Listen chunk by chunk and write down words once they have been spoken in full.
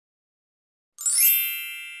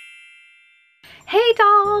Hey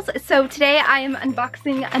dolls! So today I am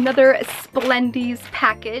unboxing another Splendies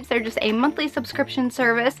package. They're just a monthly subscription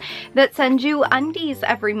service that sends you undies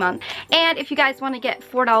every month. And if you guys want to get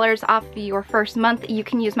 $4 off your first month, you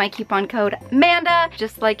can use my coupon code MANDA,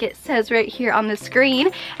 just like it says right here on the screen.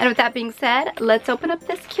 And with that being said, let's open up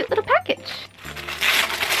this cute little package.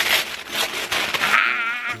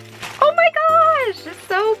 Oh my gosh! It's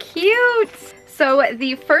so cute! So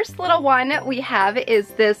the first little one we have is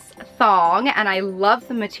this thong, and I love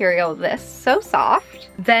the material of this, so soft.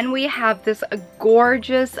 Then we have this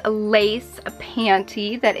gorgeous lace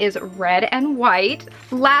panty that is red and white.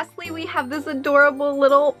 Lastly, we have this adorable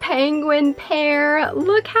little penguin pair.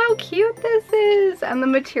 Look how cute this is, and the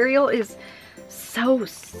material is so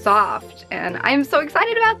soft, and I'm so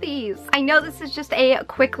excited about these. I know this is just a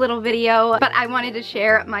quick little video, but I wanted to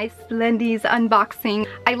share my Splendies unboxing.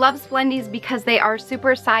 I love Splendies because they are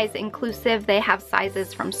super size inclusive. They have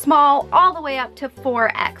sizes from small all the way up to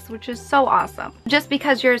 4X, which is so awesome. Just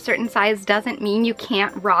because you're a certain size doesn't mean you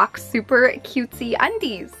can't rock super cutesy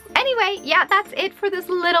undies. Anyway, yeah, that's it for this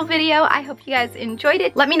little video. I hope you guys enjoyed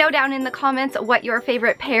it. Let me know down in the comments what your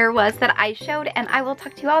favorite pair was that I showed, and I will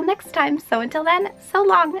talk to you all next time. So until then, so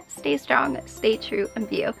long, stay strong, stay true, and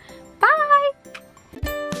be you.